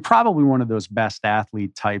 You're probably one of those best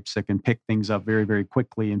athlete types that can pick things up very, very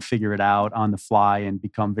quickly and figure it out on the fly and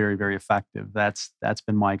become very, very effective. That's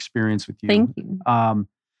been my experience with you. Thank you.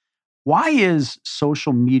 Why is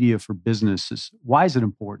social media for businesses, why is it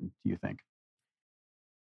important, do you think?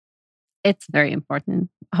 It's very important.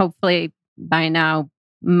 Hopefully by now,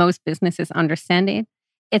 most businesses understand it.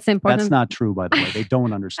 It's important. That's not true, by the way. They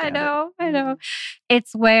don't understand I know.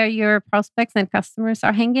 It's where your prospects and customers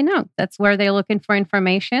are hanging out. That's where they're looking for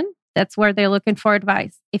information. That's where they're looking for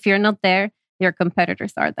advice. If you're not there, your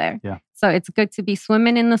competitors are there. Yeah. So it's good to be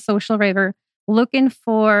swimming in the social river, looking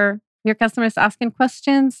for your customers, asking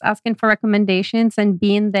questions, asking for recommendations, and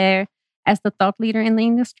being there as the thought leader in the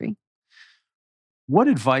industry. What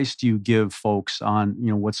advice do you give folks on,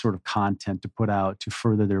 what sort of content to put out to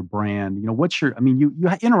further their brand? You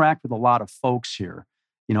interact with a lot of folks here,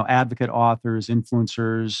 advocate authors,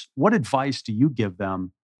 influencers. What advice do you give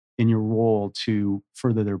them in your role to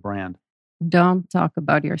further their brand? Don't talk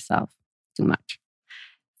about yourself too much.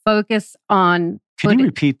 Focus on... Can you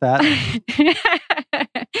repeat that?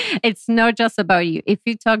 It's not just about you. If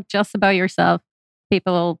you talk just about yourself,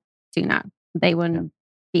 people do not. They wouldn't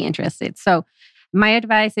be interested. So my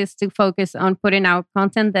advice is to focus on putting out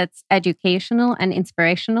content that's educational and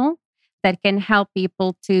inspirational that can help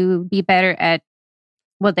people to be better at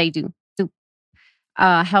what they do, to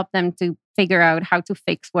help them to figure out how to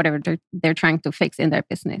fix whatever they're trying to fix in their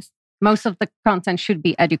business. Most of the content should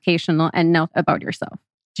be educational and not about yourself.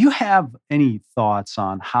 Do you have any thoughts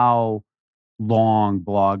on how long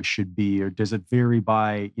blogs should be, or does it vary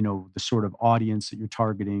by, the sort of audience that you're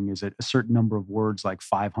targeting? Is it a certain number of words, like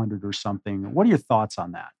 500 or something? What are your thoughts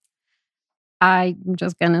on that? I'm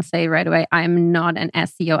just going to say right away, I'm not an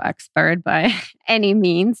SEO expert by any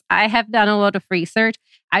means. I have done a lot of research.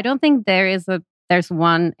 I don't think there's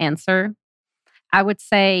one answer. I would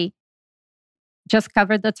say just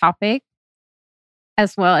cover the topic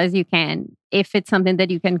as well as you can. If it's something that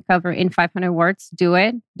you can cover in 500 words, do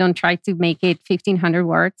it. Don't try to make it 1,500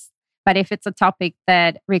 words. But if it's a topic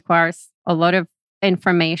that requires a lot of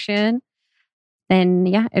information, then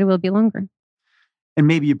it will be longer. And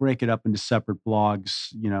maybe you break it up into separate blogs,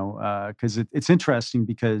 because it's interesting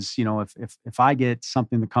because, if I get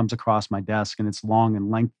something that comes across my desk and it's long and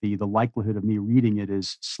lengthy, the likelihood of me reading it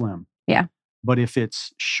is slim. Yeah. But if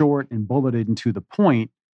it's short and bulleted and to the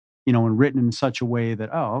point, and written in such a way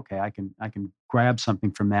that, I can grab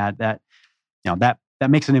something from that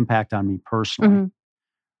makes an impact on me personally.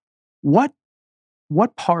 Mm-hmm.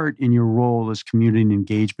 What part in your role as community and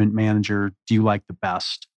engagement manager do you like the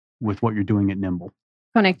best with what you're doing at Nimble?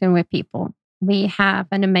 Connecting with people. We have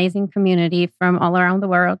an amazing community from all around the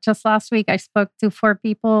world. Just last week, I spoke to 4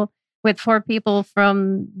 people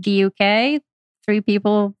from the UK, 3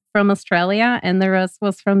 people from Australia, and the rest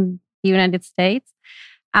was from the United States.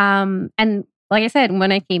 And like I said,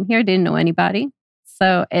 when I came here, I didn't know anybody.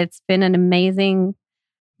 So it's been an amazing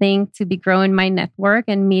thing to be growing my network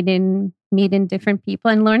and meeting different people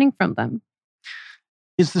and learning from them.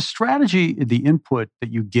 Is the strategy, the input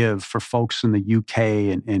that you give for folks in the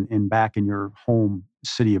UK and back in your home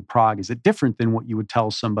city of Prague, is it different than what you would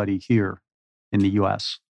tell somebody here in the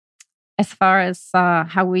US? As far as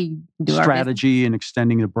how we do our strategy and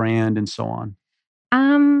extending the brand and so on?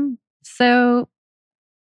 So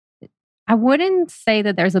I wouldn't say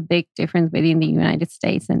that there's a big difference between the United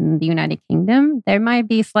States and the United Kingdom. There might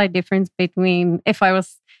be a slight difference between if I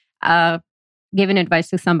was giving advice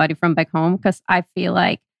to somebody from back home, because I feel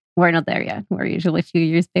like we're not there yet. We're usually a few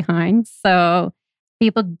years behind. So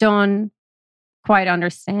people don't quite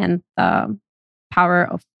understand the power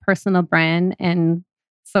of personal brand and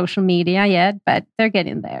social media yet, but they're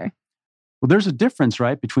getting there. Well, there's a difference,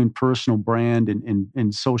 right, between personal brand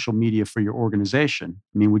and social media for your organization.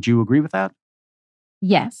 I mean, would you agree with that?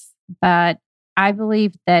 Yes, but I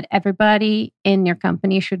believe that everybody in your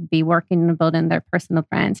company should be working on building their personal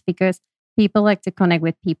brands, because people like to connect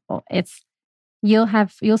with people.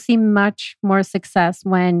 You'll see much more success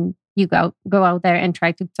when you go out there and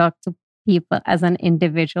try to talk to people as an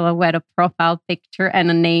individual with a profile picture and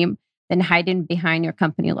a name than hiding behind your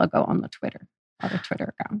company logo on the Twitter or the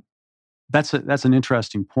Twitter account. That's an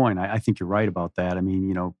interesting point. I think you're right about that. I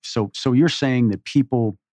mean, so you're saying that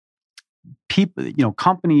people,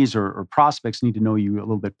 companies or prospects need to know you a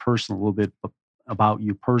little bit personal, a little bit about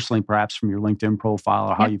you personally, perhaps from your LinkedIn profile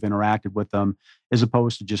or how you've interacted with them, as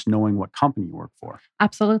opposed to just knowing what company you work for.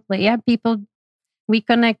 Absolutely. Yeah. We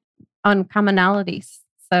connect on commonalities.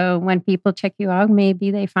 So when people check you out,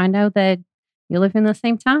 maybe they find out that you live in the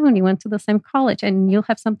same town, you went to the same college, and you'll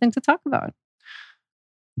have something to talk about.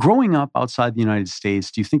 Growing up outside the United States,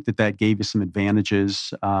 do you think that gave you some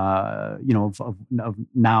advantages, of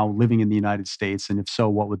now living in the United States? And if so,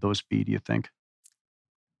 what would those be, do you think?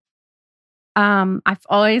 I've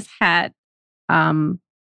always had, I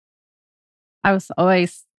was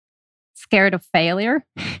always scared of failure.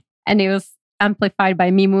 And it was amplified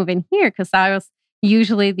by me moving here because I was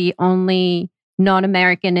usually the only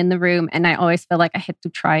non-American in the room. And I always felt like I had to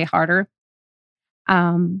try harder.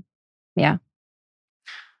 Yeah.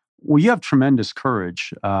 Well, you have tremendous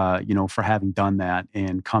courage, for having done that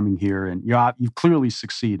and coming here, and you've clearly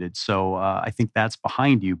succeeded. So I think that's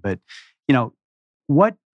behind you. But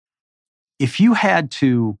what if you had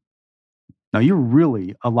to? Now you're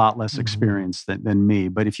really a lot less experienced than me.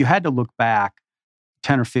 But if you had to look back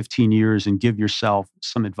 10 or 15 years and give yourself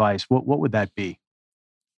some advice, what would that be?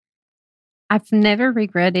 I've never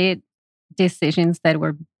regretted decisions that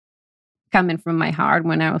were coming from my heart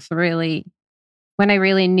when I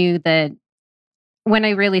really knew that, when I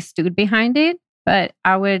really stood behind it. But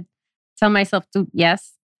I would tell myself to,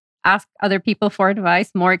 yes, ask other people for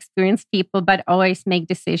advice, more experienced people, but always make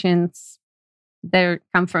decisions that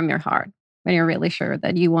come from your heart when you're really sure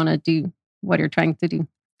that you want to do what you're trying to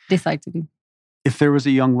decide to do. If there was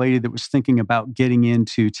a young lady that was thinking about getting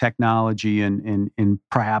into technology and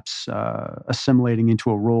perhaps assimilating into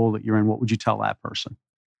a role that you're in, what would you tell that person?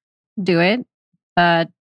 Do it.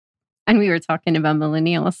 And we were talking about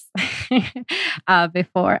millennials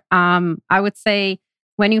before. I would say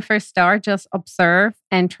when you first start, just observe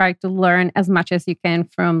and try to learn as much as you can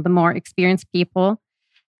from the more experienced people.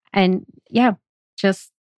 And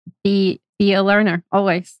just be a learner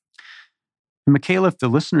always. Michaela, if the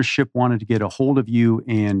listenership wanted to get a hold of you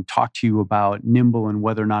and talk to you about Nimble and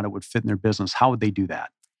whether or not it would fit in their business, how would they do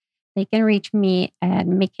that? They can reach me at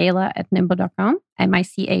Michaela@nimble.com,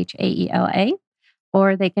 MICHAELA,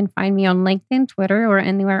 or they can find me on LinkedIn, Twitter, or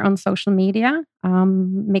anywhere on social media,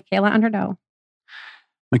 Michaela Underdow.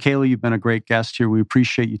 Michaela, you've been a great guest here. We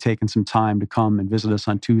appreciate you taking some time to come and visit us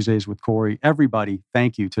on Tuesdays with Corey. Everybody,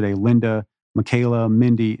 thank you today. Linda, Michaela,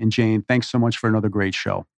 Mindy, and Jane, thanks so much for another great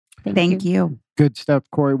show. Thank you. Good stuff,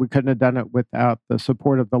 Corey. We couldn't have done it without the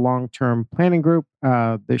support of the long-term planning group.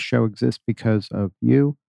 This show exists because of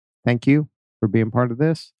you. Thank you for being part of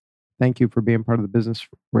this. Thank you for being part of the Business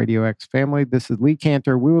Radio X family. This is Lee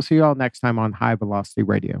Cantor. We will see you all next time on High Velocity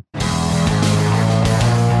Radio.